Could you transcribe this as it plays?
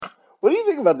What do you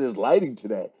think about this lighting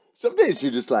today? Some days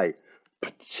you're just like,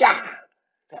 "Pacha,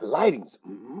 that lighting's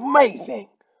amazing,"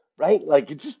 right? Like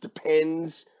it just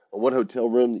depends on what hotel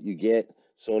room that you get,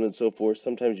 so on and so forth.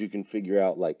 Sometimes you can figure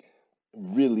out like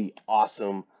really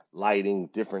awesome lighting,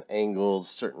 different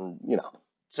angles, certain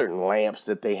lamps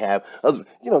that they have. Because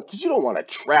you don't want to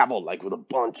travel like with a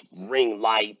bunch of ring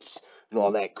lights and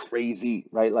all that crazy,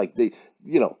 right? Like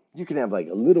you can have like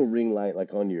a little ring light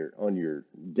like on your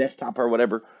desktop or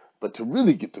whatever, but to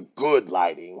really get the good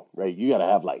lighting, right, you gotta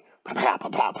have like pow pow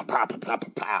pow pow pow pow pow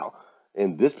pow pow.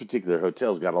 And this particular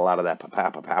hotel's got a lot of that pow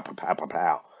pow pow pow pow pow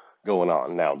pow going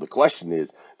on. Now the question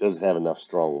is, does it have enough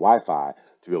strong Wi-Fi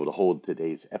to be able to hold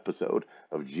today's episode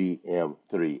of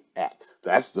GM3X?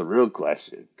 That's the real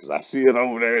question, because I see it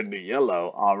over there in the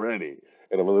yellow already,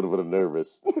 and I'm a little bit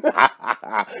nervous.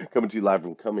 Coming to you live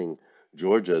from Cumming,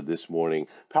 Georgia this morning.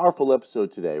 Powerful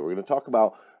episode today. We're going to talk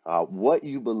about what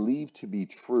you believe to be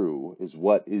true is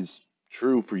what is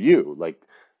true for you. Like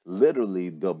literally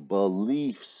the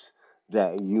beliefs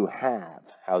that you have,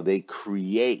 how they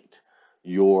create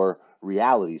your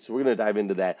reality. So we're going to dive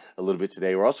into that a little bit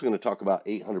today. We're also going to talk about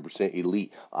 800%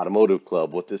 Elite Automotive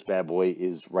Club, what this bad boy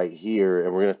is right here.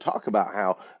 And we're going to talk about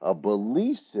how a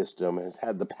belief system has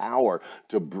had the power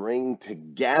to bring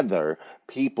together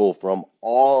people from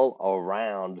all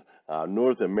around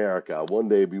North America. One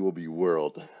day we will be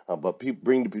world, but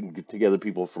together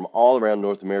people from all around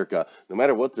North America, no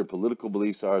matter what their political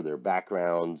beliefs are, their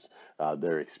backgrounds,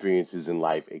 their experiences in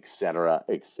life, etc.,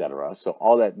 etc. So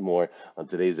all that and more on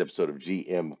today's episode of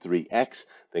GM3X.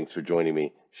 Thanks for joining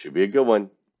me. Should be a good one.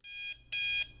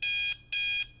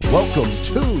 Welcome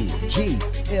to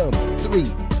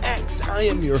GM3X. I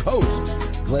am your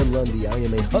host, Glenn Lundy. I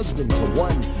am a husband to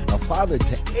one, a father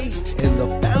to eight, and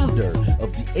the founder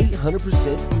of the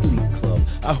 800% Elite Club.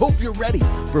 I hope you're ready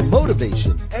for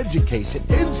motivation, education,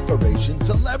 inspiration,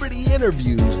 celebrity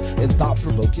interviews, and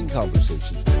thought-provoking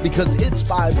conversations, because it's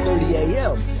 5:30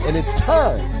 a.m. and it's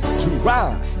time to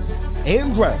rise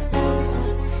and grind.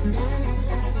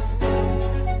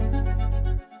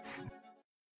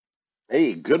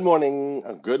 Hey, good morning,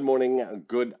 good morning,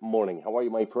 good morning. How are you,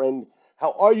 my friend?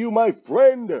 How are you, my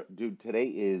friend? Dude, today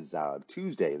is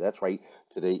Tuesday. That's right.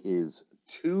 Today is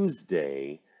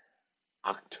Tuesday,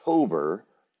 October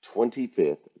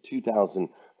 25th,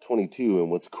 2022.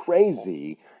 And what's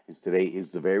crazy is today is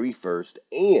the very first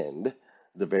and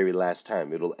the very last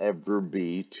time it'll ever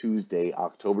be Tuesday,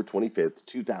 October 25th,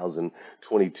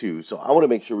 2022. So I want to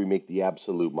make sure we make the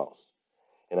absolute most.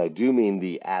 And I do mean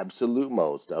the absolute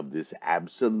most of this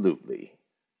absolutely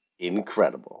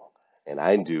incredible, and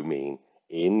I do mean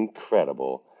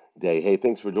incredible day. Hey,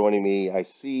 thanks for joining me. I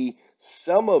see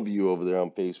some of you over there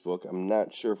on Facebook. I'm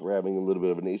not sure if we're having a little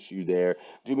bit of an issue there.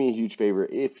 Do me a huge favor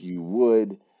if you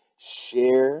would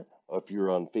share. Or if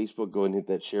you're on Facebook, go and hit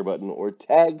that share button or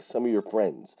tag some of your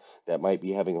friends that might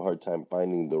be having a hard time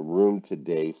finding the room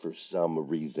today for some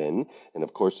reason. And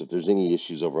of course, if there's any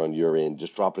issues over on your end,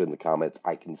 just drop it in the comments.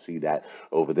 I can see that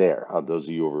over there. Those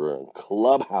of you over on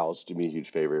Clubhouse, do me a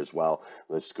huge favor as well.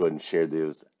 Let's go ahead and share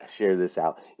this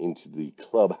out into the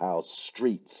Clubhouse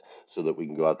streets so that we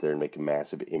can go out there and make a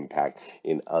massive impact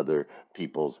in other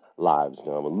people's lives.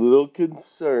 Now, I'm a little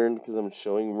concerned because I'm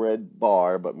showing red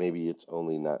bar, but maybe it's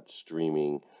only not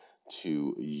streaming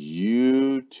to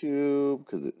YouTube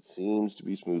because it seems to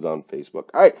be smooth on Facebook.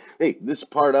 All right, hey, this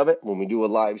part of it, when we do a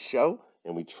live show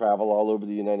and we travel all over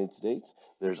the United States,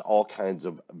 there's all kinds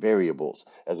of variables.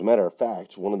 As a matter of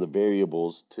fact, one of the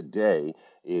variables today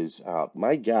is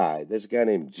my guy. There's a guy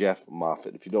named Jeff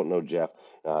Moffitt. If you don't know Jeff,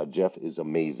 Jeff is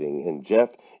amazing. And Jeff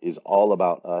is all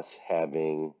about us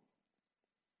having,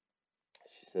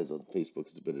 she says on Facebook,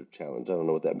 it's a bit of a challenge. I don't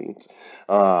know what that means.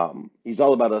 He's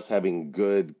all about us having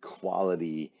good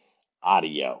quality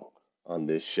audio on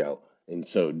this show. And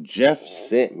so Jeff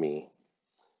sent me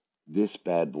this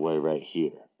bad boy right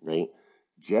here, right?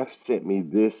 Jeff sent me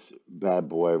this bad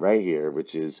boy right here,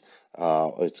 which is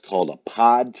it's called a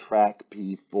Pod Track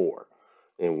P4.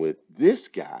 And with this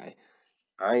guy,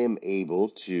 I am able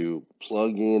to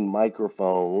plug in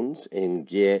microphones and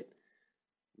get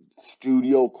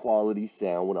studio quality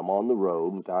sound when I'm on the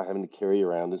road without having to carry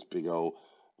around this big old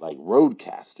like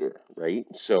roadcaster, right?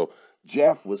 So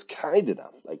Jeff was kind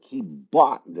enough, like he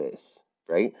bought this,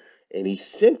 right? And he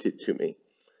sent it to me.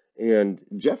 And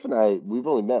Jeff and I, we've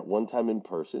only met one time in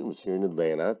person. It was here in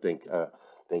Atlanta.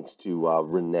 Thanks to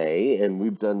Renee, and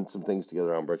we've done some things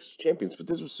together on Breakfast with Champions. But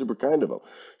this was super kind of him.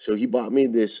 So he bought me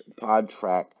this Pod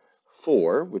Track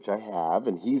 4, which I have,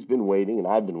 and he's been waiting, and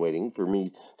I've been waiting for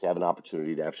me to have an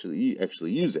opportunity to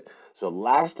actually use it. So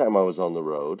last time I was on the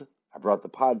road, I brought the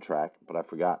Pod Track, but I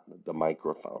forgot the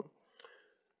microphone.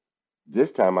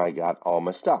 This time I got all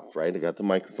my stuff, right? I got the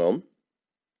microphone,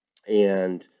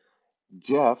 and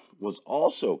Jeff was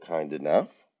also kind enough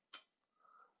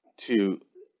to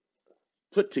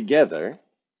put together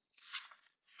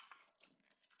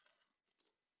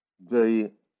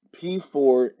the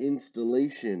P4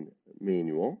 installation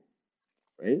manual,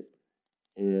 right?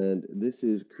 And this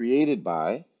is created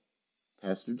by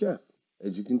Pastor Jeff,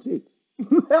 as you can see.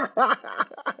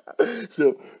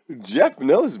 So Jeff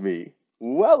knows me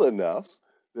well enough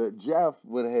that Jeff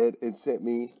went ahead and sent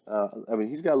me. I mean,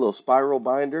 he's got a little spiral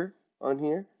binder on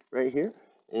here, right here,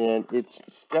 and it's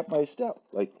step by step.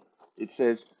 Like it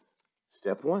says,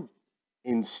 step one,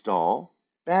 install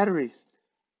batteries.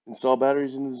 Install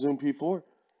batteries in the Zoom P4.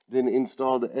 Then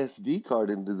install the SD card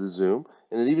into the Zoom.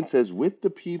 And it even says with the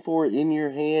P4 in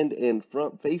your hand and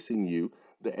front facing you,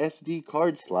 the SD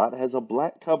card slot has a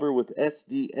black cover with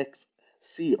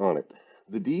SDXC on it.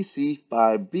 The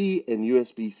DC5B and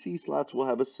USB-C slots will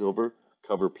have a silver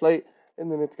cover plate.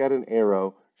 And then it's got an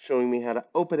arrow showing me how to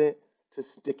open it to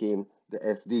stick in the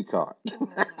SD card.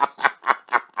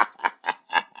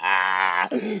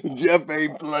 Jeff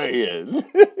ain't playing.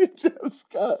 Jeff's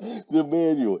got the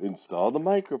manual. Install the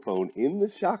microphone in the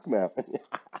shock mount.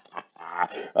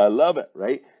 I love it,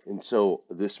 right? And so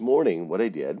this morning, what I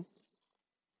did,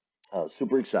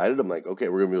 super excited. I'm like, okay,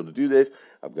 we're gonna be able to do this.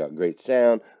 I've got great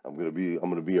sound. I'm gonna be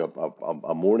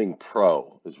a morning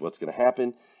pro is what's gonna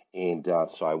happen. And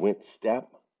so I went step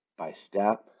by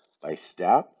step by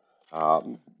step.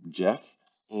 Um, Jeff,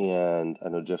 and I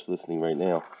know Jeff's listening right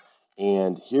now.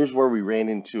 And here's where we ran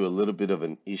into a little bit of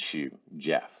an issue,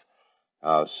 Jeff,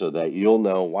 so that you'll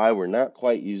know why we're not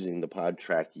quite using the pod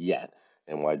track yet,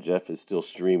 and why Jeff is still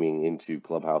streaming into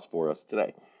Clubhouse for us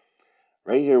today.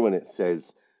 Right here, when it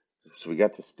says, so we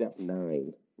got to step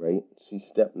 9, right? See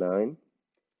step 9?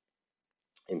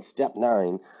 And step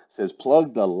 9 says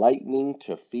plug the lightning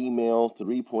to female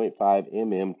 3.5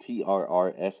 mm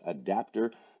TRRS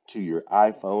adapter to your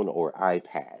iPhone or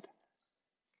iPad.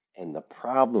 And the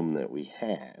problem that we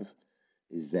have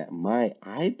is that my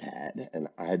iPad, and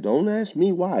I don't ask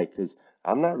me why, because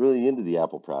I'm not really into the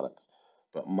Apple products,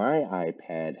 but my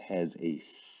iPad has a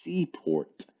C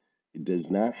port. It does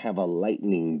not have a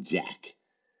lightning jack,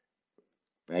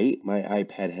 right? My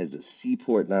iPad has a C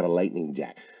port, not a lightning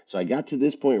jack. So I got to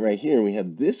this point right here, and we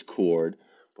have this cord,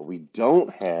 but we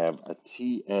don't have a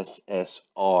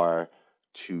TSSR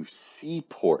to C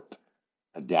port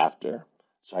adapter.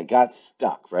 So I got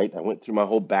stuck, right? I went through my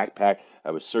whole backpack. I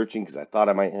was searching because I thought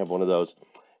I might have one of those,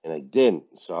 and I didn't.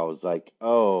 So I was like,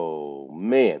 oh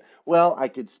man. Well, I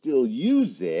could still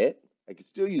use it. I could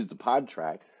still use the pod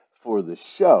track for the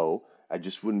show. I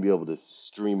just wouldn't be able to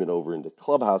stream it over into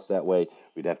Clubhouse that way.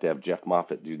 We'd have to have Jeff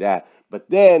Moffitt do that. But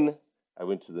then I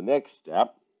went to the next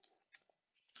step,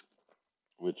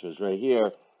 which was right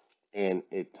here, and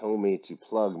it told me to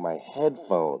plug my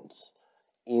headphones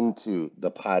into the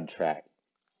pod track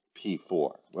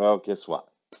P4. Well, guess what?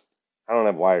 I don't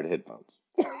have wired headphones.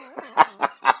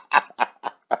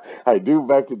 I do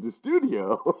back at the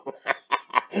studio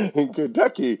in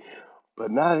Kentucky, but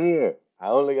not here. I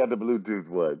only got the Bluetooth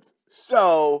ones.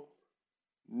 So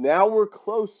now we're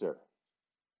closer.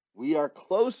 We are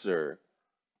closer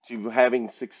to having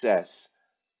success.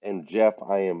 And Jeff,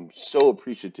 I am so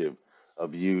appreciative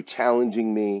of you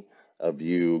challenging me, of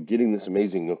you getting this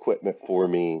amazing equipment for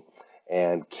me,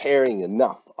 and caring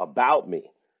enough about me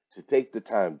to take the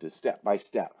time to step by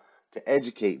step to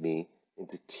educate me and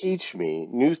to teach me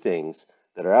new things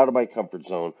that are out of my comfort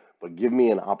zone, but give me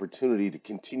an opportunity to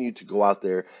continue to go out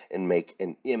there and make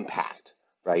an impact,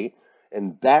 right?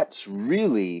 And that's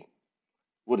really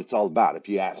what it's all about, if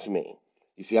you ask me.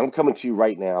 You see, I'm coming to you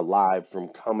right now live from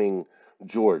Cumming,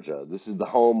 Georgia. This is the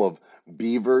home of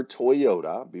Beaver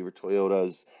Toyota. Beaver Toyota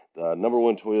is the number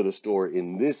one Toyota store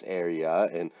in this area,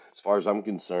 and as far as I'm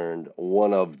concerned,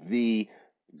 one of the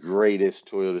greatest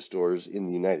Toyota stores in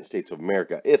the United States of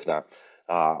America, if not.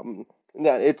 No,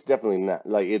 it's definitely not.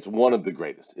 Like, it's one of the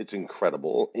greatest. It's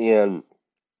incredible. And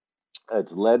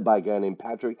it's led by a guy named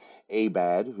Patrick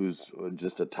Abad, who's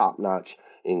just a top-notch,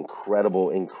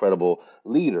 incredible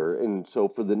leader. And so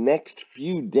for the next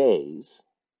few days,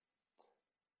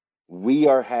 we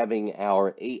are having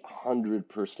our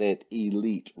 800%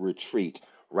 elite retreat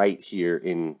right here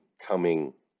in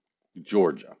Cumming,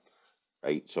 Georgia.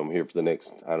 Right? So I'm here for the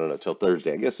next, I don't know, till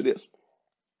Thursday, I guess it is.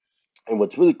 And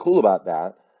what's really cool about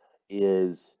that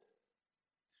is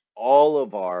all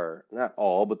of our, not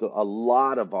all, but a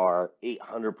lot of our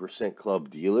 800% club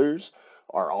dealers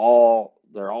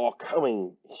they're all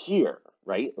coming here,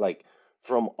 right? Like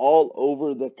from all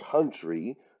over the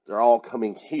country, they're all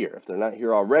coming here. If they're not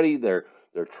here already, they're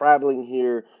they're traveling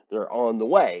here, they're on the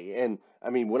way. And I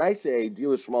mean, when I say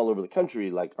dealers from all over the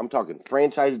country, like I'm talking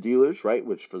franchise dealers, right?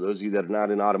 Which for those of you that are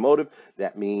not in automotive,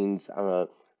 that means a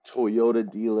Toyota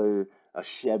dealer, a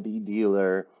Chevy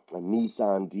dealer, a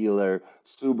Nissan dealer,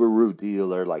 Subaru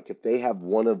dealer. Like if they have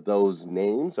one of those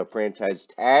names, a franchise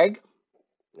tag,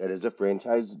 that is a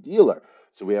franchise dealer.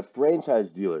 So we have franchise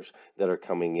dealers that are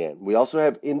coming in. We also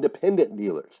have independent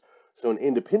dealers. So an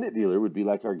independent dealer would be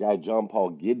like our guy John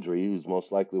Paul Guidry, who's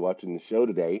most likely watching the show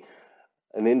today.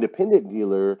 An independent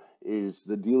dealer is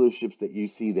the dealerships that you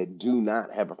see that do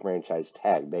not have a franchise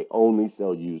tag. They only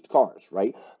sell used cars,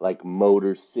 right? Like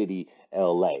Motor City,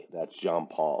 LA, that's John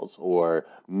Paul's, or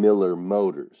Miller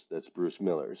Motors, that's Bruce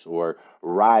Miller's, or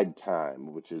Ride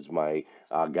Time, which is my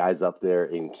guys up there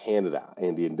in Canada,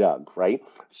 Andy and Doug, right?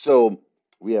 So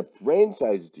we have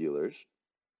franchise dealers,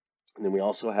 and then we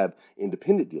also have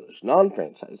independent dealers,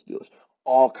 non-franchise dealers,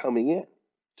 all coming in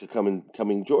to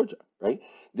coming Georgia, right?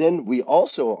 Then we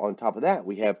also, on top of that,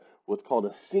 we have what's called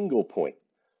a single point.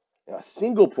 Now, a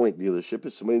single point dealership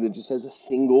is somebody that just has a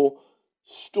single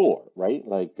store, right?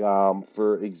 Like,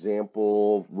 for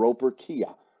example, Roper Kia,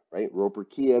 right? Roper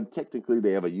Kia, technically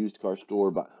they have a used car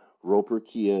store, but Roper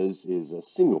Kia is a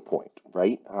single point,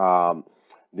 right?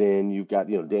 Then you've got,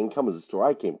 Dan Cummins, the store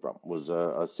I came from, was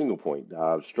a single point.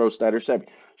 Stroh Snyder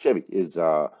Chevy is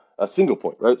a single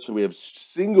point, right? So we have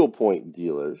single point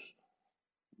dealers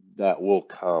that will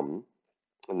come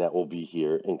and that will be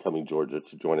here in coming Georgia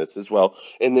to join us as well.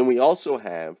 And then we also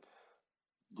have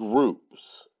groups,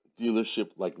 dealership,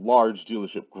 like large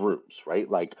dealership groups, right?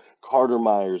 Like Carter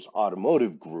Myers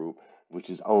Automotive Group, which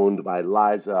is owned by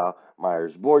Liza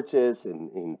Myers Borges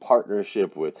and in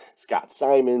partnership with Scott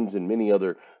Simons and many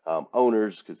other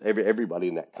owners, because everybody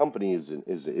in that company is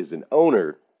an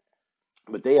owner,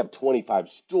 but they have 25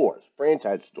 stores,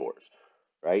 franchise stores,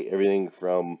 right? Everything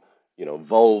from,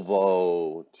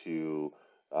 Volvo to,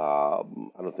 I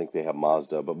don't think they have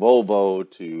Mazda, but Volvo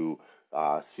to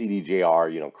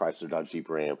CDJR, Chrysler, Dodge, Jeep,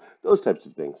 Ram, those types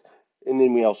of things. And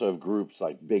then we also have groups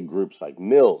like big groups like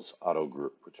Mills Auto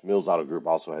Group, which Mills Auto Group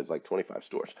also has like 25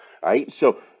 stores. All right.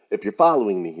 So if you're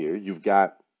following me here, you've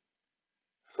got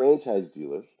franchise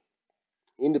dealers,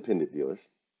 independent dealers,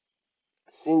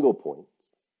 single points,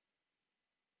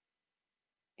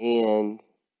 and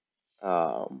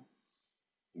um,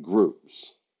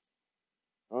 groups.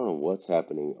 I don't know what's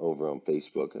happening over on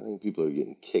Facebook. I think people are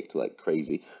getting kicked like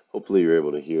crazy. Hopefully, you're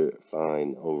able to hear it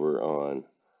fine over on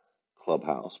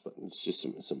Clubhouse, but it's just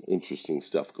some interesting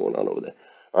stuff going on over there.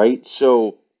 All right,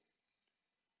 so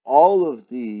all of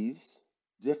these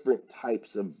different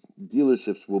types of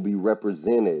dealerships will be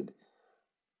represented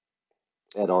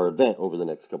at our event over the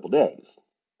next couple days,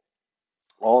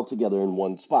 all together in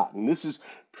one spot. And this is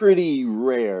pretty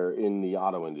rare in the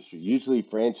auto industry. Usually,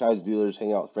 franchise dealers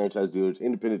hang out with franchise dealers,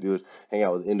 independent dealers hang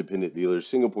out with independent dealers,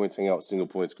 single points hang out with single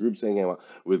points, groups hang out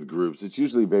with groups. It's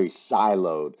usually very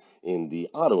siloed in the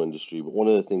auto industry. But one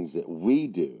of the things that we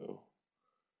do,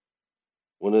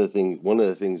 one of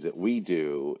the things that we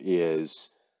do is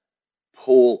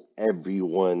pull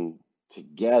everyone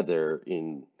together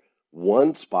in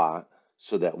one spot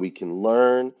so that we can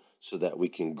learn, so that we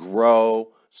can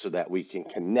grow, so that we can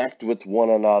connect with one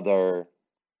another,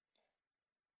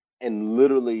 and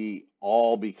literally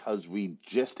all because we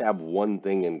just have one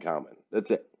thing in common.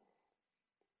 That's it.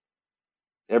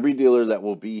 Every dealer that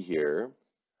will be here,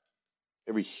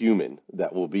 every human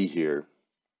that will be here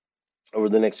over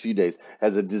the next few days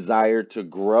has a desire to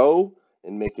grow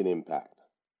and make an impact.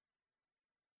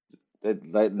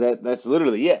 That's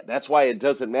literally it. That's why it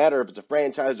doesn't matter if it's a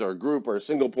franchise or a group or a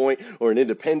single point or an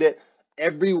independent.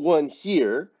 Everyone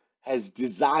here has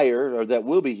desire, or that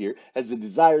will be here, has a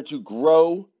desire to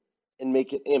grow and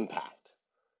make an impact.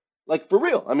 Like for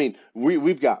real. I mean,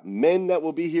 we've got men that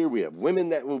will be here. We have women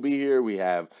that will be here. We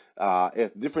have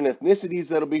different ethnicities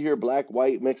that'll be here: black,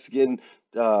 white, Mexican.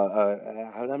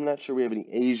 I'm not sure we have any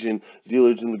Asian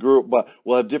dealers in the group, but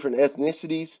we'll have different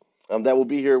ethnicities that will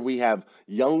be here. We have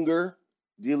younger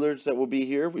dealers that will be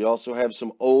here. We also have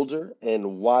some older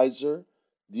and wiser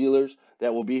dealers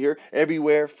that will be here.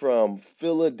 Everywhere from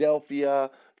Philadelphia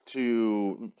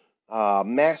to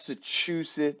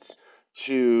Massachusetts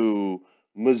to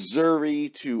Missouri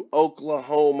to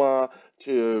Oklahoma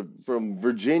to from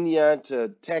Virginia to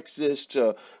Texas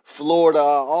to Florida,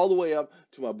 all the way up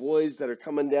to my boys that are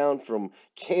coming down from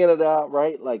Canada,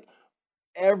 right? Like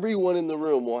Everyone in the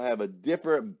room will have a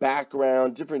different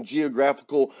background, different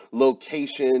geographical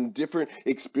location, different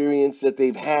experience that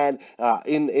they've had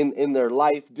in their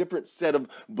life, different set of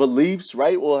beliefs,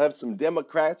 right? We'll have some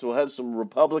Democrats, we'll have some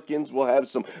Republicans, we'll have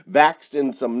some vaxxed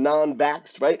and some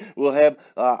non-vaxxed, right? We'll have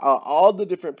all the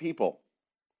different people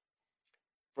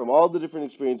from all the different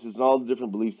experiences and all the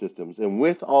different belief systems. And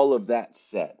with all of that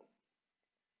said,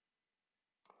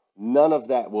 none of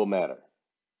that will matter.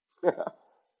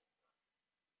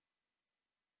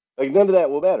 Like none of that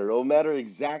will matter. It'll matter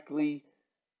exactly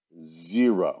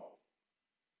zero.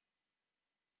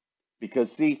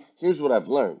 Because see, here's what I've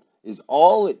learned is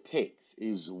all it takes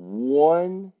is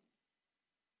one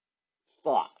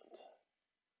thought,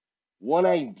 one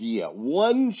idea,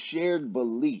 one shared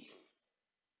belief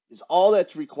is all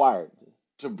that's required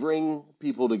to bring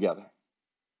people together.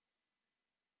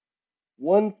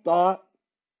 One thought,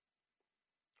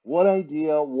 one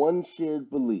idea, one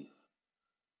shared belief.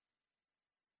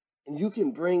 And you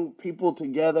can bring people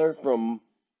together from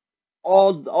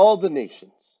all the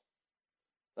nations.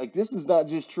 Like this is not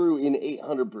just true in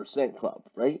 800% Club,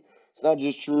 right? It's not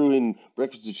just true in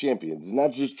Breakfast of Champions. It's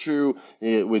not just true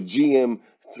with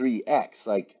GM3X.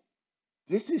 Like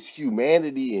this is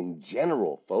humanity in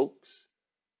general, folks.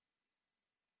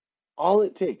 All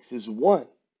it takes is one.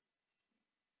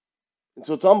 And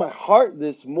so it's on my heart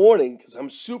this morning because I'm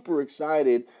super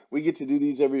excited. We get to do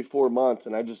these every 4 months,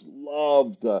 and I just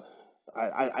love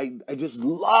I just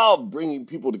love bringing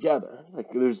people together.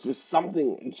 Like there's just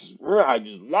something, I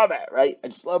just love it, right? I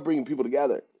just love bringing people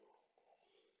together.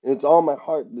 And it's on my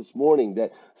heart this morning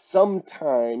that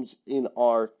sometimes in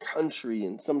our country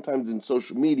and sometimes in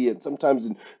social media and sometimes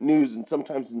in news and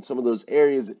sometimes in some of those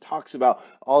areas, it talks about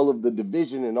all of the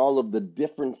division and all of the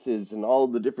differences and all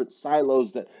of the different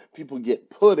silos that people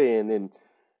get put in. And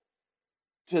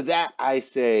to that, I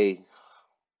say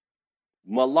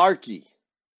malarkey.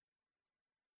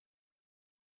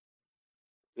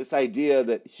 This idea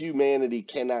that humanity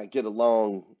cannot get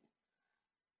along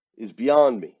is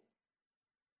beyond me.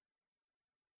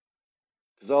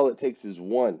 Because all it takes is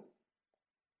one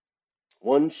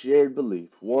shared belief,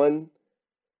 one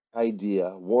idea,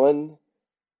 one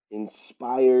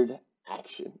inspired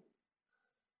action,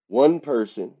 one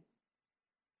person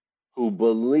who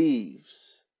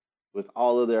believes with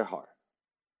all of their heart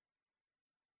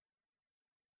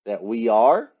that we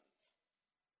are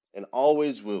and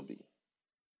always will be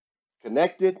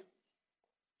connected,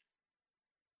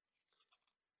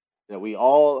 that we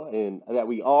are and that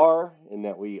we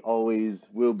always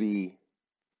will be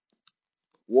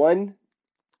one,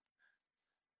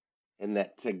 and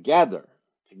that together,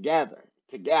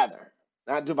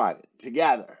 not divided,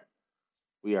 together,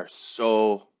 we are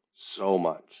so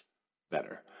much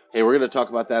better. Hey, we're going to talk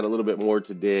about that a little bit more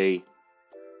today,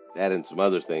 that and some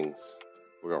other things.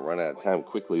 We're going to run out of time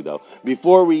quickly, though.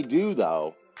 Before we do,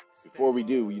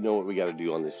 you know what we got to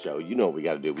do on this show. You know what we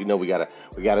got to do. We know we got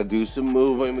to do some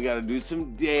moving. We got to do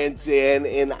some dancing.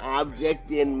 An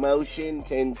object in motion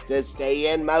tends to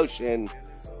stay in motion.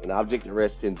 An object at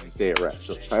rest tends to stay at rest.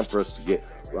 So it's time for us to get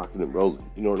rocking and rolling.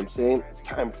 You know what I'm saying? It's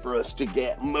time for us to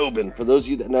get moving. For those of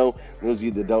you that know, those of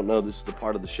you that don't know, this is the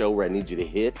part of the show where I need you to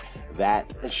hit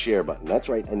that share button. That's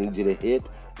right. I need you to hit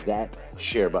that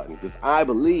share button because I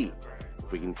believe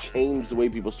if we can change the way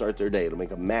people start their day, it'll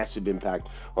make a massive impact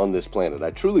on this planet.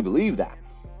 I truly believe that.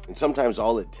 And sometimes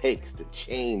all it takes to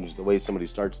change the way somebody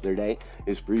starts their day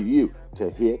is for you to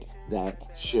hit that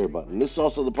share button. This is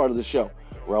also the part of the show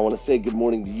where I want to say good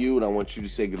morning to you and I want you to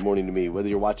say good morning to me. Whether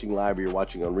you're watching live or you're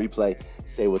watching on replay,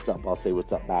 say what's up. I'll say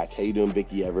what's up back. How you doing,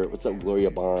 Vicki Everett? What's up,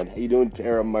 Gloria Bond? How you doing,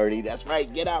 Tara Murray? That's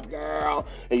right. Get up, girl.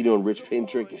 How you doing, Rich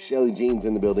Pintrick? Shelly Jeans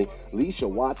in the building. Leisha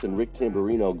Watson, Rick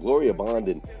Tamburino, Gloria Bond,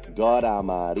 and Gauda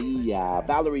Maria.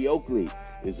 Valerie Oakley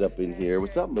is up in here.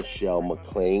 What's up, Michelle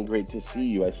McLean? Great to see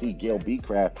you. I see Gail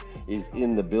Beecraft is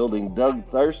in the building. Doug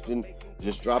Thurston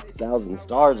just dropped 1,000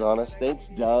 stars on us. Thanks,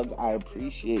 Doug. I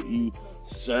appreciate you,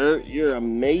 sir. You're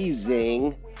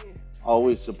amazing.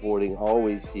 Always supporting,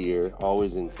 always here,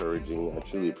 always encouraging. I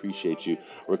truly appreciate you.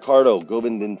 Ricardo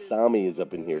Govindansamy is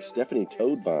up in here. Stephanie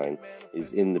Toadvine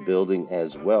is in the building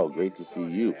as well. Great to see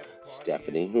you,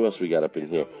 Stephanie. Who else we got up in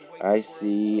here? I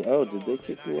see. Oh, did they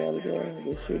kick me out of there?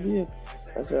 They sure did.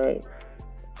 That's all right.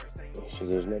 Make sure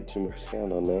there's not too much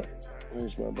sound on that.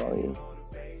 Where's my volume?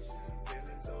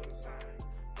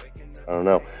 I don't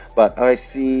know, but I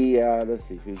see, let's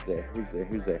see, who's there?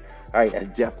 All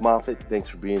right, Jeff Moffitt, thanks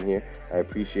for being here. I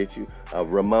appreciate you.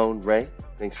 Ramon Ray,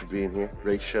 thanks for being here.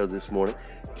 Great show this morning.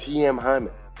 TM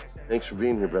Hyman, thanks for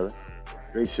being here, brother.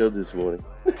 Great show this morning.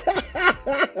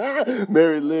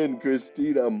 Mary Lynn,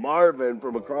 Christina, Marvin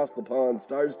from across the pond.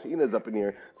 Stars Tina's up in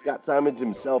here. Scott Simons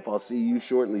himself, I'll see you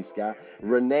shortly, Scott.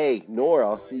 Renee, Nora,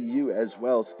 I'll see you as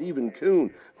well. Stephen Kuhn,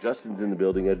 Justin's in the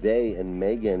building. Aday and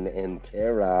Megan and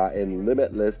Tara and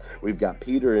Limitless. We've got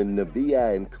Peter and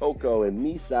Navia and Coco and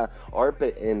Nisa,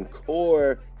 Arpit and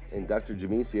Core. And Dr.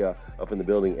 Jamesia up in the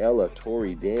building. Ella,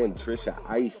 Tori, Dan, Trisha,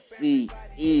 ICE.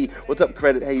 What's up,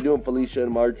 Credit? How you doing, Felicia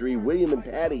and Marjorie? William and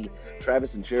Patty.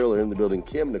 Travis and Cheryl are in the building.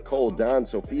 Kim, Nicole, Don,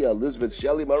 Sophia, Elizabeth,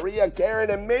 Shelly, Maria,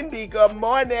 Karen, and Mindy. Good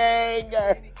morning.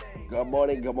 Good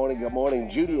morning, good morning, good morning.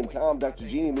 Judy and Tom, Dr.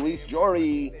 Jeannie, Luis,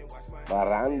 Jory,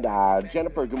 Miranda,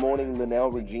 Jennifer, good morning.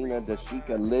 Linnell, Regina,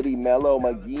 Dashika, Liddy, Mello,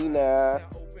 Magina,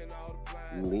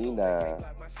 Lena,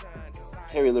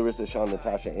 Terry, Larissa, Sean,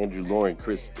 Natasha, Andrew, Lauren,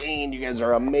 Christine, you guys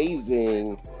are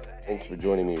amazing. Thanks for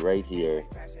joining me right here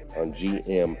on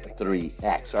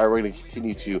GM3X. All right, we're going to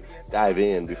continue to dive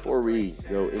in. Before we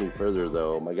go any further,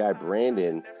 though, my guy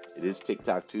Brandon, it is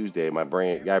TikTok Tuesday. My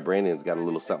guy Brandon's got a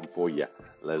little something for you.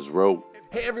 Let's roll.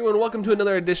 Hey everyone, welcome to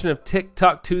another edition of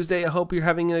TikTok Tuesday. I hope you're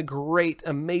having a great,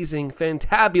 amazing,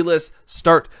 fantabulous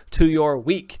start to your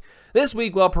week. This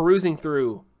week, while perusing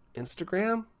through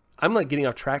Instagram, I'm like getting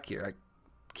off track here.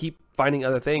 Keep finding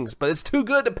other things, but it's too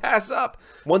good to pass up.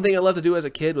 One thing I loved to do as a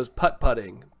kid was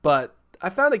putt-putting, but I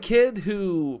found a kid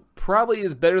who probably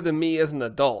is better than me as an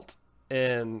adult,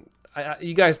 and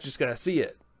you guys just gotta see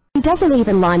it. He doesn't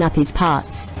even line up his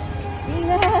parts.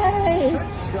 Nice! Good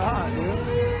shot,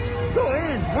 dude. Go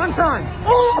in, one time.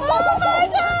 Oh my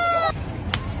God!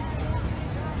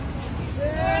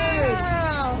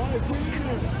 Yeah.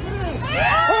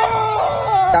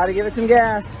 Gotta give it some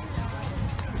gas.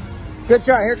 Good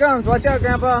shot. Here it comes. Watch out,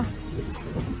 Grandpa.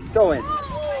 Go in.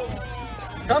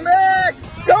 Come back.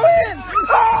 Go in.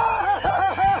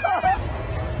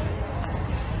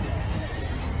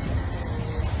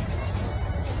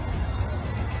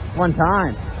 One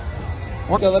time.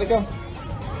 Let it go.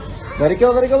 Let it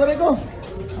go. Let it go. Let it go.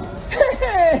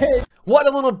 Hey! What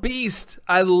a little beast.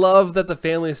 I love that the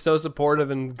family is so supportive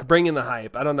and bringing the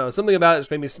hype. I don't know. Something about it just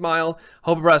made me smile.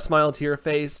 Hope it brought a smile to your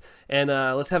face. And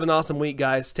let's have an awesome week,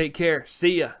 guys. Take care.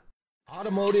 See ya.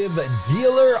 Automotive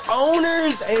dealer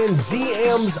owners and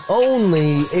GMs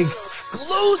only,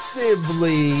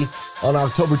 exclusively on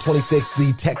October 26th,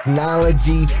 the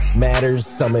Technology Matters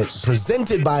Summit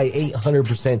presented by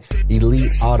 800%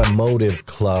 Elite Automotive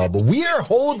Club. We are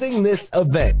holding this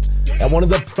event at one of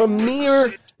the premier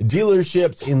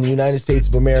dealerships in the United States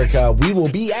of America. We will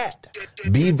be at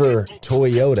Beaver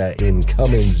Toyota in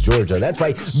Cummins, Georgia. That's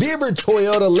right, Beaver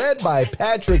Toyota, led by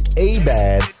Patrick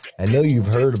Abad. I know you've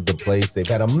heard of the place. They've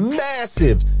had a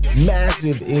massive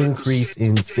increase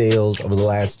in sales over the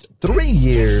last 3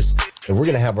 years. And we're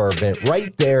going to have our event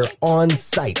right there on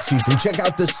site. So you can check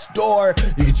out the store.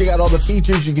 You can check out all the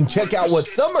features. You can check out what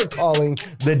some are calling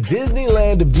the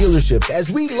Disneyland of dealerships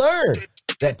as we learn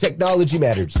that technology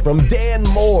matters from Dan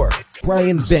Moore,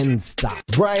 Brian Benstock,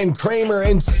 Brian Kramer,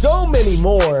 and so many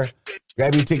more.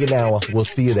 Grab your ticket now. We'll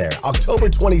see you there. October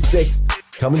 26th,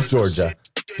 Cummins, Georgia.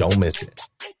 Don't miss it.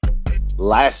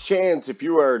 Last chance, if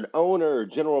you are an owner or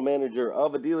general manager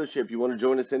of a dealership, you want to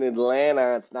join us in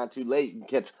Atlanta, it's not too late. You can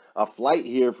catch a flight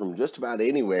here from just about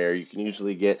anywhere. You can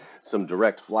usually get some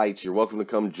direct flights. You're welcome to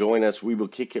come join us. We will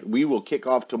kick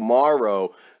off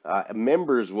tomorrow.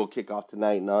 Members will kick off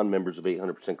tonight. Non-members of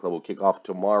 800% Club will kick off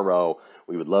tomorrow.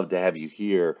 We would love to have you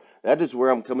here. That is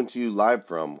where I'm coming to you live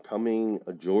from, Cumming,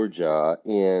 Georgia.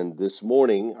 And this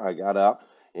morning I got up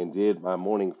and did my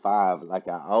morning 5 like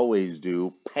I always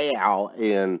do, pow,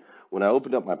 and when I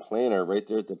opened up my planner, right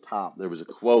there at the top, there was a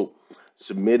quote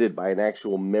submitted by an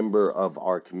actual member of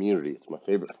our community. It's my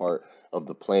favorite part of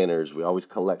the planners. We always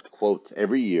collect quotes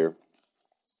every year,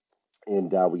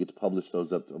 and we get to publish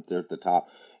those up there at the top.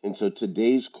 And so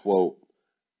today's quote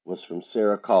was from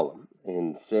Sarah Cullum,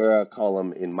 and Sarah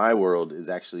Cullum in my world is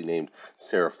actually named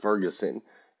Sarah Ferguson.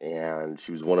 And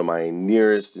she was one of my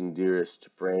nearest and dearest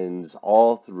friends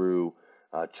all through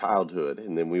childhood.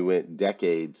 And then we went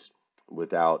decades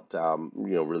without,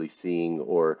 really seeing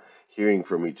or hearing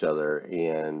from each other.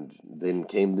 And then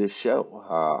came this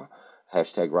show,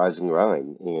 hashtag Rise and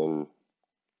Grind. And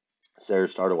Sarah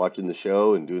started watching the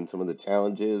show and doing some of the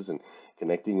challenges and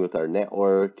connecting with our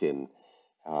network. And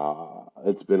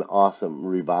it's been awesome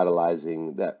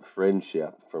revitalizing that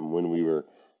friendship from when we were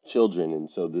children. And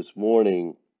so this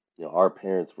morning, our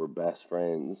parents were best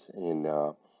friends, and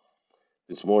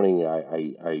this morning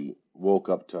I woke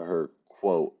up to her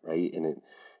quote, right, and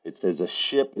it says, "A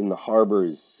ship in the harbor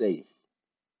is safe,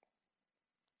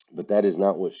 but that is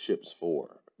not what ships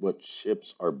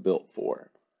are built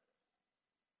for."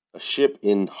 A ship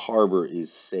in harbor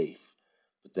is safe,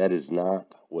 but that is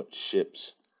not what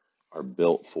ships are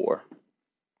built for.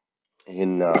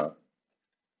 And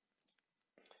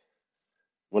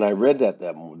when I read that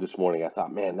this morning, I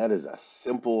thought, man, that is a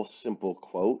simple, simple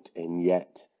quote, and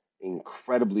yet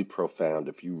incredibly profound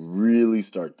if you really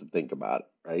start to think about it,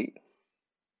 right?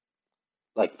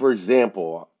 Like, for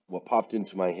example, what popped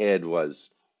into my head was,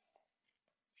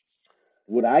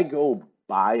 would I go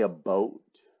buy a boat?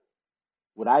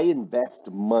 Would I invest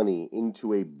money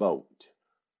into a boat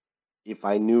if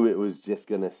I knew it was just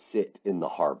going to sit in the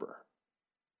harbor?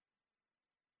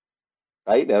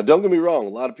 Right? Now, don't get me wrong. A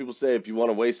lot of people say if you want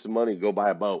to waste some money, go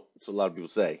buy a boat. That's what a lot of people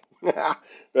say.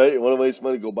 Right? You want to waste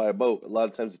money, go buy a boat. A lot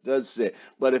of times it does sit.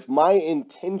 But if my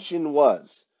intention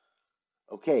was,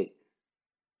 okay,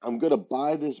 I'm going to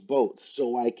buy this boat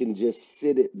so I can just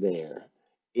sit it there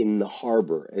in the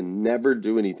harbor and never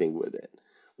do anything with it,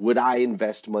 would I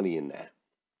invest money in that?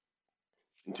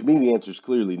 And to me, the answer is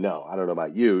clearly no. I don't know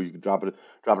about you. You can drop it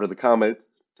in the comments.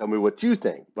 Tell me what you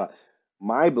think. But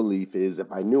my belief is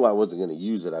if I knew I wasn't going to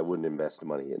use it, I wouldn't invest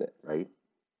money in it, right?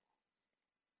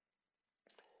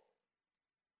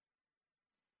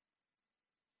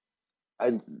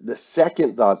 The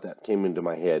second thought that came into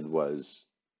my head was,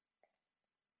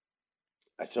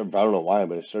 I don't know why,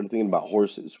 but I started thinking about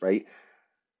horses, right?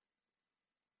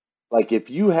 Like if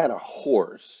you had a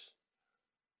horse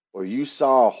or you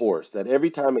saw a horse that every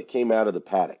time it came out of the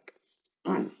paddock,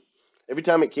 every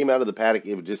time it came out of the paddock,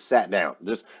 it would just sat down.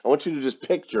 Just I want you to just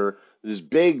picture this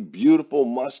big, beautiful,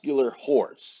 muscular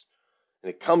horse, and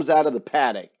it comes out of the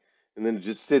paddock, and then it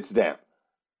just sits down,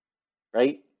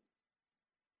 right?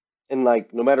 And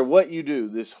like no matter what you do,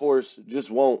 this horse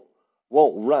just won't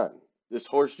run. This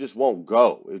horse just won't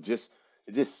go. It just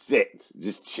sits, it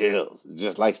just chills, it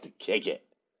just likes to kick it,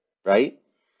 right?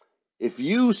 If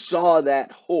you saw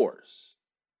that horse,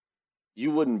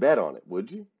 you wouldn't bet on it,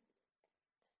 would you?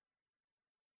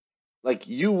 Like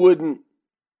you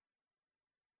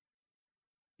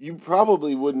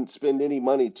probably wouldn't spend any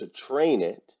money to train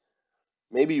it.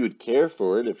 Maybe you would care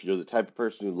for it if you're the type of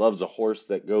person who loves a horse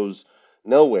that goes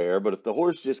nowhere. But if the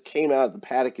horse just came out of the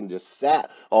paddock and just sat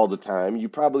all the time, you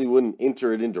probably wouldn't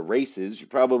enter it into races. You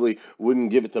probably wouldn't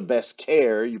give it the best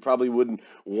care. You probably wouldn't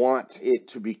want it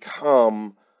to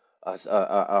become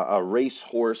a race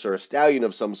horse or a stallion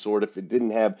of some sort if it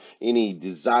didn't have any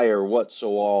desire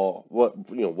whatsoever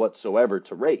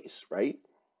to race, right?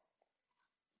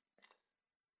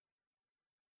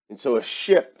 And so a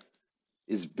ship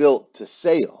is built to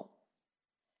sail.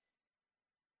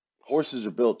 Horses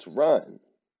are built to run.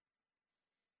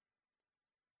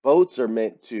 Boats are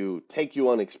meant to take you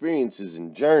on experiences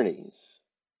and journeys.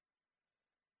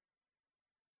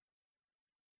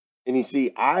 And you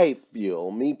see, I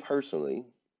feel, me personally,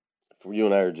 for you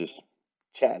and I are just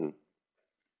chatting.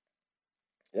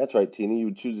 That's right, Tina, you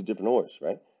would choose a different horse,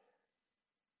 right?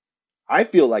 I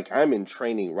feel like I'm in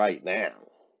training right now.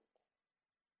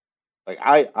 Like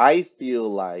I feel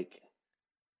like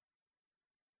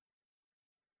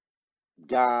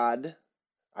God,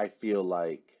 I feel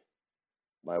like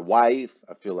my wife,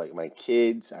 I feel like my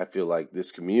kids, I feel like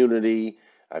this community,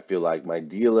 I feel like my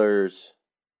dealers,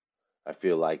 I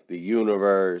feel like the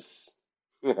universe.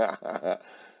 I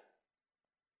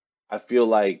feel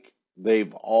like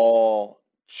they've all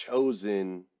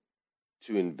chosen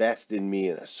to invest in me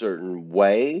in a certain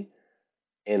way,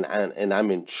 and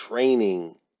I'm in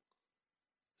training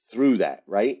through that,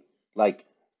 right? Like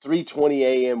 3:20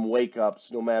 a.m. wake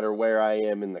ups, no matter where I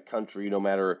am in the country, no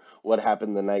matter what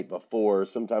happened the night before.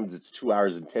 Sometimes it's 2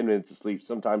 hours and 10 minutes of sleep,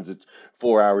 sometimes it's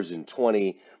 4 hours and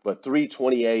 20, but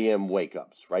 3:20 a.m. wake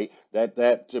ups, right?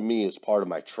 That to me is part of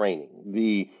my training.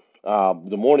 The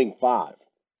morning five,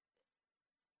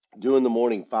 doing the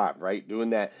morning five, right? Doing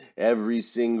that every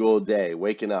single day,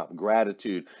 waking up,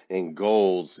 gratitude and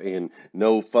goals, and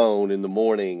no phone in the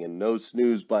morning, and no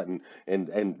snooze button,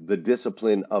 and the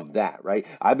discipline of that, right?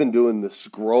 I've been doing the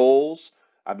scrolls.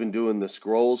 I've been doing the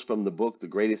scrolls from the book, The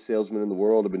Greatest Salesman in the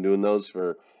World. I've been doing those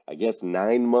for, I guess,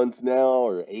 9 months now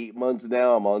or 8 months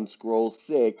now. I'm on scroll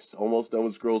six, almost done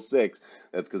with scroll six.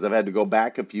 That's because I've had to go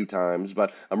back a few times,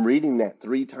 but I'm reading that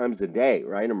 3 times a day,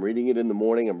 right? I'm reading it in the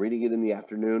morning, I'm reading it in the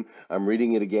afternoon, I'm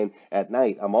reading it again at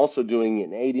night. I'm also doing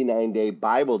an 89-day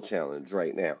Bible challenge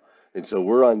right now. And so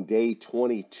we're on day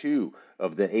 22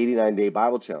 of the 89-day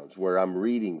Bible challenge where um,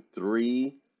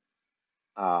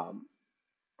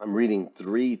 I'm reading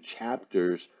three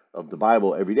chapters of the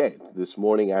Bible every day. This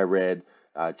morning I read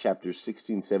chapters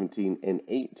 16, 17, and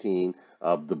 18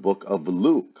 of the book of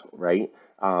Luke, right?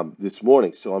 This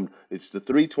morning. So it's the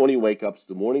 3:20 wake ups,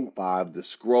 the morning five, the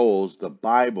scrolls, the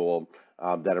Bible,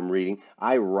 that I'm reading.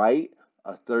 I write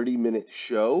a 30-minute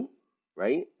show,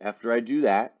 right? After I do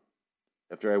that,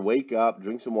 after I wake up,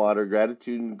 drink some water,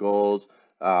 gratitude and goals,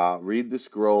 read the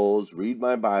scrolls, read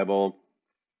my Bible.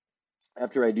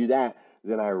 After I do that,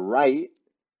 then I write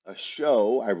a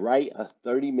show. I write a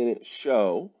 30-minute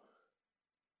show.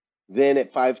 Then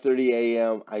at 5:30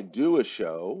 a.m., I do a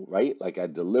show, right? Like I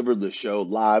deliver the show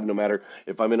live, no matter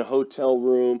if I'm in a hotel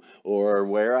room or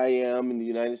where I am in the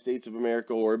United States of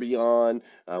America or beyond.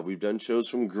 We've done shows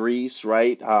from Greece,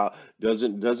 right?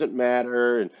 Doesn't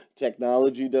matter, and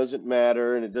technology doesn't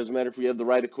matter, and it doesn't matter if we have the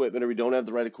right equipment or we don't have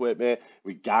the right equipment.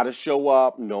 We gotta show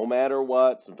up no matter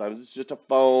what. Sometimes it's just a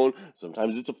phone,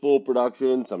 sometimes it's a full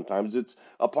production, sometimes it's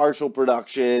a partial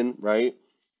production, right?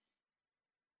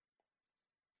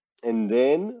 And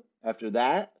then after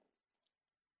that,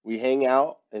 we hang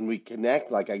out and we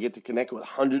connect. Like I get to connect with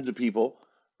hundreds of people,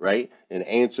 right? And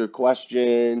answer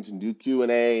questions and do Q&A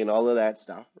and A and all of that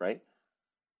stuff, right?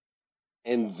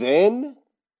 And then,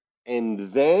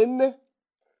 and then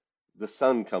the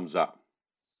sun comes up.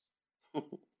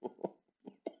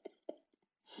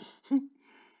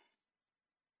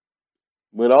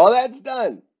 When all that's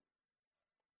done,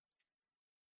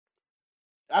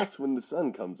 that's when the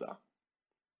sun comes up.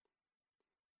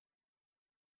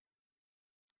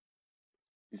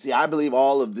 You see, I believe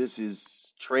all of this is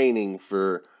training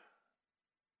for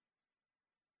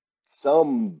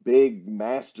some big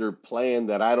master plan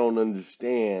that I don't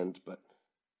understand, but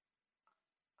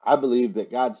I believe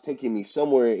that God's taking me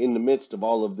somewhere in the midst of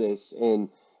all of this. And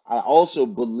I also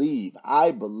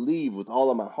I believe with all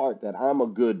of my heart that I'm a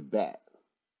good bet,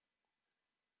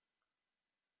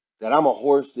 that I'm a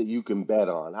horse that you can bet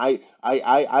on. I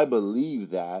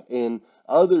believe that, and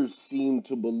others seem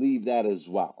to believe that as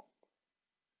well.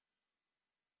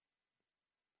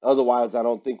 Otherwise, I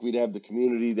don't think we'd have the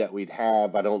community that we'd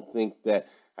have. I don't think that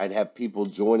I'd have people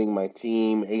joining my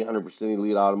team. 800%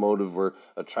 Elite Automotive, we're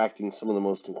attracting some of the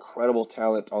most incredible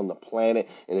talent on the planet.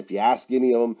 And if you ask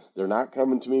any of them, they're not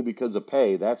coming to me because of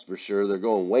pay, that's for sure. They're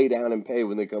going way down in pay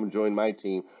when they come join my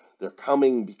team. They're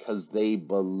coming because they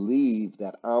believe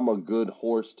that I'm a good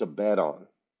horse to bet on.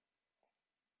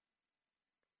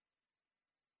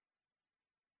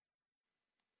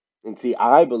 And see,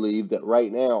 I believe that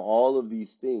right now, all of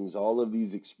these things, all of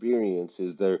these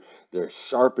experiences, they're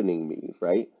sharpening me,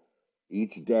 right?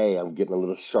 Each day I'm getting a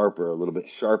little sharper, a little bit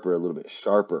sharper, a little bit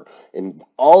sharper. And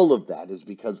all of that is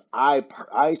because I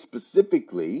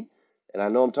specifically, and I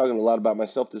know I'm talking a lot about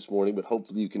myself this morning, but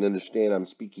hopefully you can understand I'm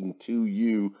speaking to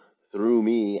you through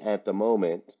me at the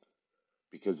moment.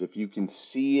 Because if you can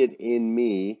see it in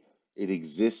me, it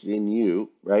exists in you,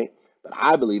 right? But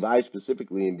I believe I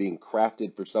specifically am being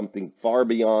crafted for something far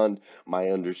beyond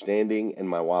my understanding and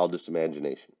my wildest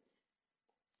imagination.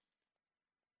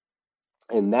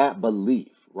 And that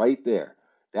belief right there,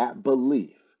 that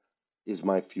belief is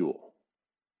my fuel.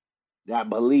 That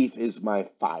belief is my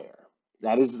fire.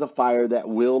 That is the fire that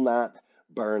will not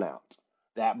burn out.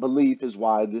 That belief is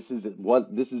why this is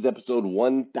episode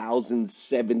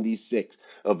 1076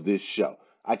 of this show.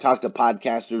 I talk to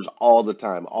podcasters all the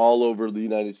time, all over the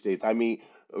United States. I meet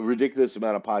a ridiculous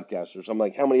amount of podcasters. I'm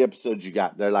like, how many episodes you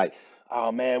got? They're like,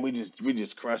 oh man, we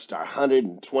just crushed our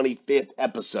 125th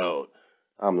episode.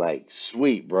 I'm like,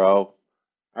 sweet, bro.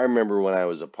 I remember when I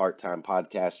was a part-time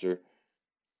podcaster.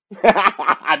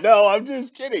 No, I'm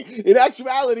just kidding. In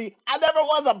actuality, I never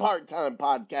was a part-time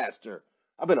podcaster.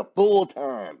 I've been a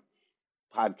full-time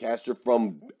podcaster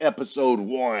from episode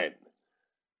one.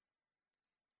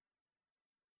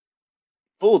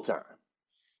 Full-time.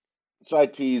 So I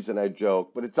tease and I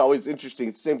joke, but it's always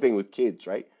interesting. Same thing with kids,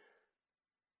 right?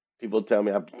 People tell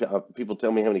me how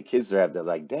many kids they have. They're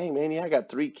like, "Dang, man, yeah, I got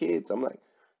 3 kids." I'm like,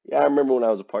 "Yeah, I remember when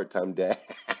I was a part-time dad."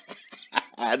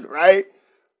 Right?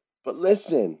 But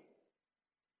listen,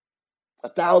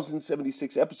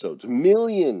 1,076 episodes,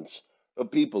 millions of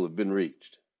people have been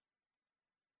reached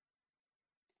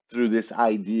through this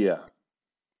idea,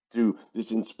 through this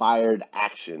inspired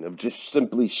action of just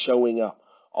simply showing up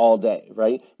all day,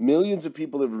 right? Millions of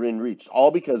people have been reached,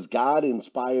 all because God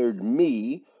inspired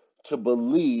me to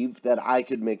believe that I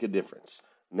could make a difference.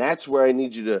 And that's where I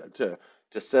need you to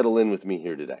settle in with me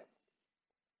here today.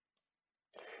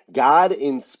 God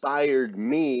inspired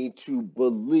me to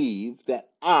believe that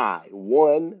I,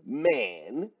 one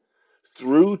man,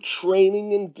 through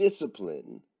training and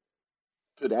discipline,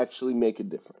 could actually make a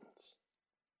difference.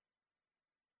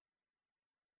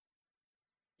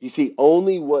 You see,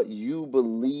 only what you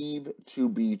believe to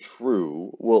be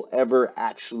true will ever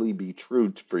actually be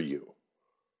true for you.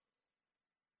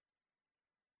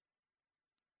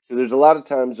 So there's a lot of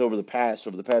times over the past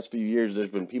few years, there's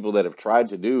been people that have tried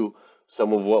to do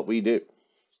some of what we do.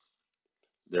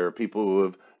 There are people who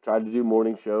have tried to do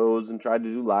morning shows and tried to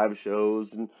do live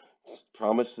shows and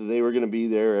promised that they were going to be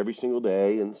there every single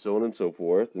day and so on and so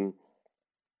forth. And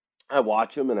I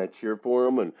watch them and I cheer for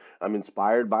them and I'm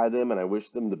inspired by them and I wish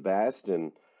them the best.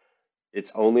 And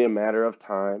it's only a matter of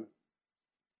time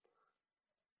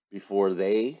before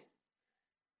they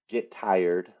get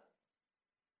tired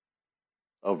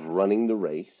of running the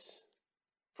race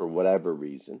for whatever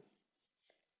reason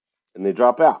and they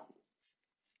drop out.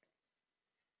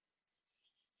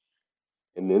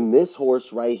 And then this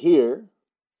horse right here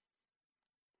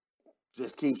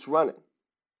just keeps running.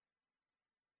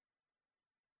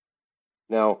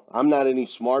 Now, I'm not any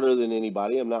smarter than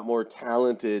anybody. I'm not more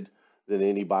talented than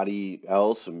anybody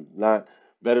else. I'm not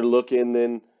better looking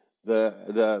than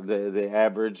the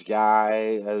average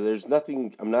guy. There's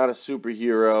nothing, I'm not a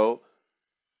superhero.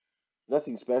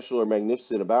 Nothing special or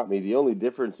magnificent about me. The only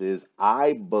difference is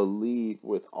I believe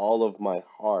with all of my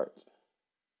heart.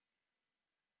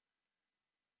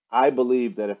 I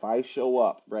believe that if I show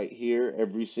up right here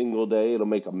every single day, it'll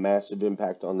make a massive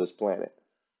impact on this planet.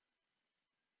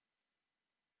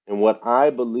 And what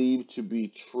I believe to be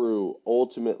true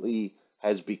ultimately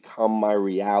has become my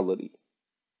reality.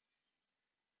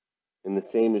 And the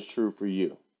same is true for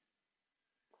you.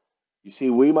 You see,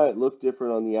 we might look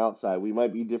different on the outside. We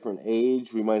might be different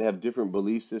age. We might have different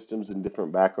belief systems and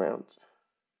different backgrounds.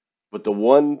 But the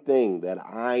one thing that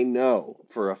I know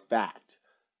for a fact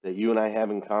that you and I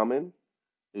have in common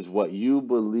is what you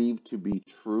believe to be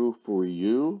true for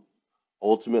you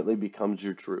ultimately becomes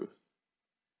your truth.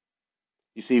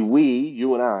 You see,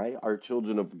 you and I, are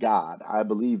children of God. I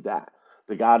believe that.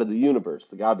 The God of the universe,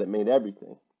 the God that made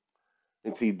everything.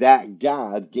 And see, that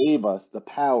God gave us the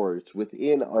power. It's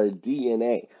within our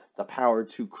DNA, the power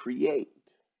to create.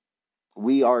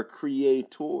 We are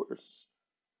creators.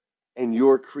 And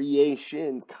your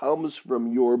creation comes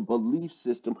from your belief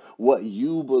system, what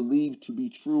you believe to be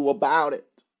true about it.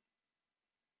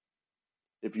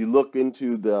 If you look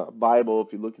into the Bible,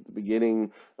 if you look at the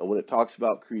beginning, when it talks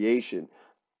about creation,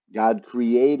 God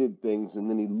created things and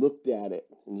then he looked at it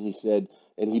and he said,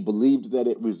 and he believed that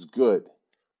it was good.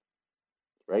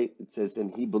 Right? It says,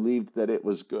 and he believed that it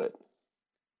was good.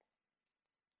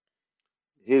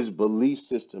 His belief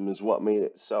system is what made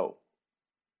it so.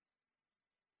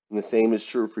 And the same is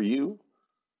true for you.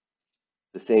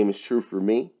 The same is true for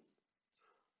me.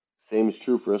 The same is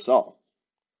true for us all.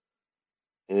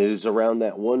 And it is around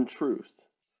that one truth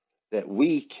that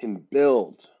we can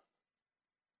build.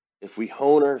 If we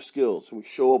hone our skills and we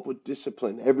show up with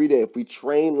discipline every day, if we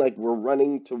train like we're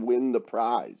running to win the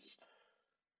prize,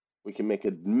 we can make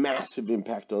a massive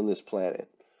impact on this planet.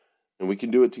 And we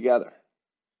can do it together.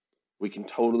 We can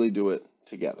totally do it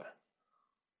together.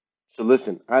 So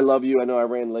listen, I love you. I know I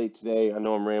ran late today. I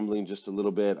know I'm rambling just a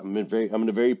little bit. I'm in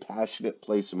a very passionate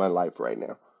place in my life right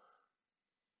now.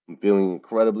 I'm feeling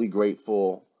incredibly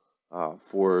grateful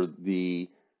for the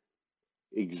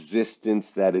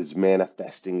existence that is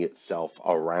manifesting itself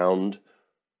around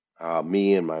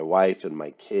me and my wife and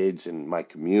my kids and my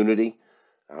community.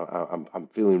 I'm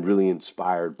feeling really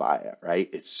inspired by it, right?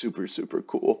 It's super, super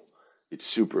cool. It's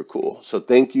super cool. So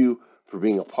thank you for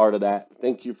being a part of that.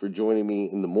 Thank you for joining me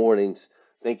in the mornings.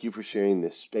 Thank you for sharing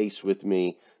this space with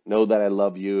me. Know that I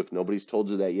love you. If nobody's told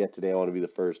you that yet today, I want to be the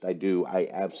first. I do. I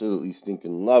absolutely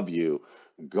stinking love you.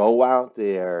 Go out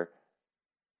there.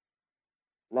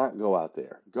 Not go out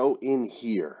there. Go in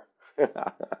here.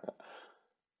 I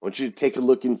want you to take a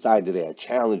look inside today. I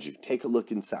challenge you. Take a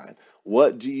look inside.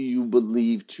 What do you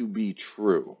believe to be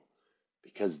true?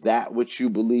 Because that which you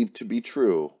believe to be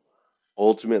true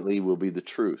ultimately will be the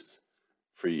truth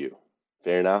for you.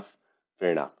 Fair enough?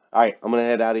 Fair enough. All right, I'm gonna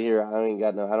head out of here. I don't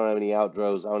have any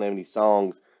outros. I don't have any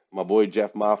songs. My boy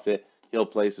Jeff Moffitt, he'll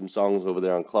play some songs over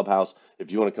there on Clubhouse.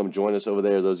 If you want to come join us over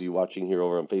there, those of you watching here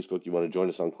over on Facebook, you want to join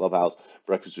us on Clubhouse,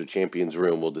 Breakfast with Champions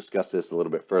Room. We'll discuss this a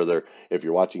little bit further. If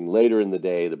you're watching later in the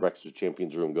day, the Breakfast with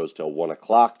Champions Room goes till 1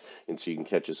 o'clock, and so you can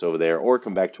catch us over there, or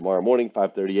come back tomorrow morning,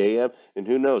 5:30 a.m., and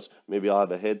who knows, maybe I'll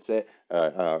have a headset,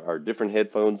 or different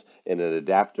headphones and an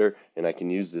adapter, and I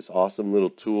can use this awesome little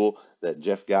tool that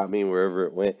Jeff got me wherever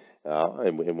it went,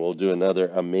 and we'll do another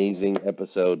amazing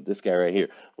episode. This guy right here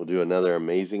will do another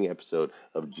amazing episode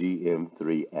of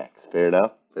GM3X. Fair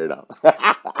enough? Fair enough.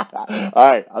 All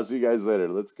right, I'll see you guys later.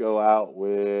 Let's go out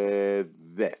with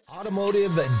this.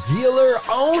 Automotive dealer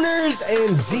owners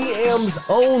and GMs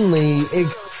only,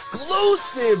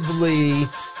 exclusively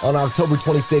on October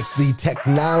 26th, the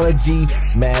Technology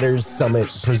Matters Summit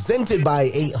presented by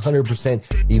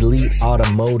 800% Elite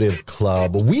Automotive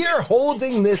Club. We are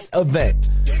holding this event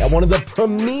at one of the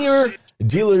premier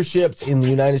dealerships in the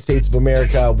United States of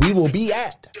America. We will be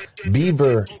at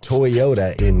Beaver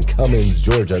Toyota in Cummins,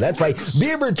 Georgia. That's right,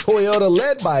 Beaver Toyota,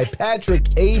 led by Patrick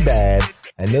Abad.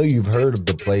 I know you've heard of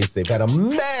the place. They've had a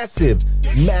massive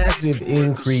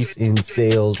increase in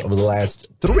sales over the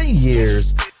last 3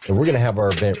 years. And we're going to have our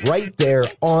event right there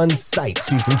on site.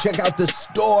 So you can check out the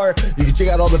store. You can check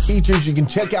out all the features. You can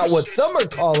check out what some are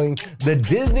calling the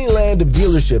Disneyland of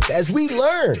dealerships as we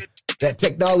learn that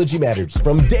technology matters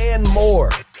from Dan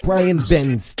Moore, Brian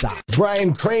Benstock,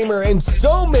 Brian Kramer, and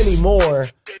so many more.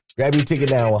 Grab your ticket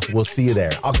now. We'll see you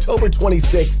there. October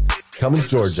 26th, Cummins,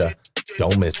 Georgia.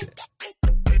 Don't miss it.